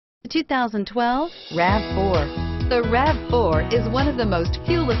2012 RAV4. The RAV4 is one of the most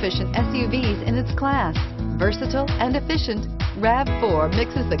fuel-efficient SUVs in its class. Versatile and efficient, RAV4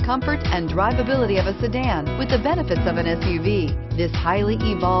 mixes the comfort and drivability of a sedan with the benefits of an SUV. This highly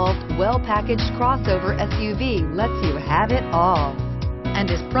evolved, well-packaged crossover SUV lets you have it all and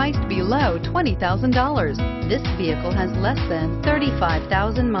is priced below $20,000. This vehicle has less than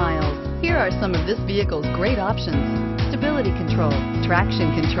 35,000 miles. Here are some of this vehicle's great options: stability control,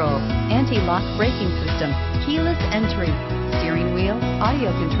 traction control, anti-lock braking system, keyless entry, steering wheel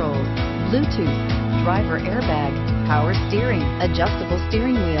audio controls, Bluetooth, driver airbag, power steering, adjustable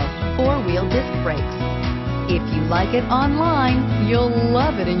steering wheel, four-wheel disc brakes. If you like it online, you'll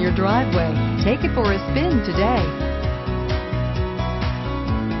love it in your driveway. Take it for a spin today.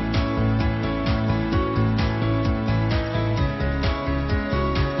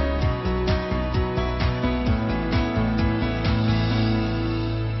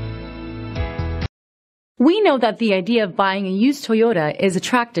 We know that the idea of buying a used Toyota is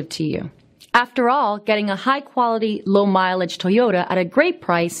attractive to you. After all, getting a high-quality, low-mileage Toyota at a great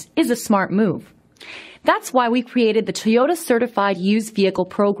price is a smart move. That's why we created the Toyota Certified Used Vehicle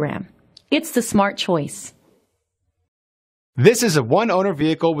Program. It's the smart choice. This is a one-owner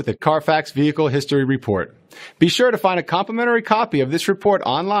vehicle with a Carfax Vehicle History Report. Be sure to find a complimentary copy of this report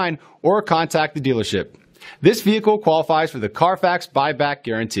online or contact the dealership. This vehicle qualifies for the Carfax Buyback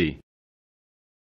Guarantee.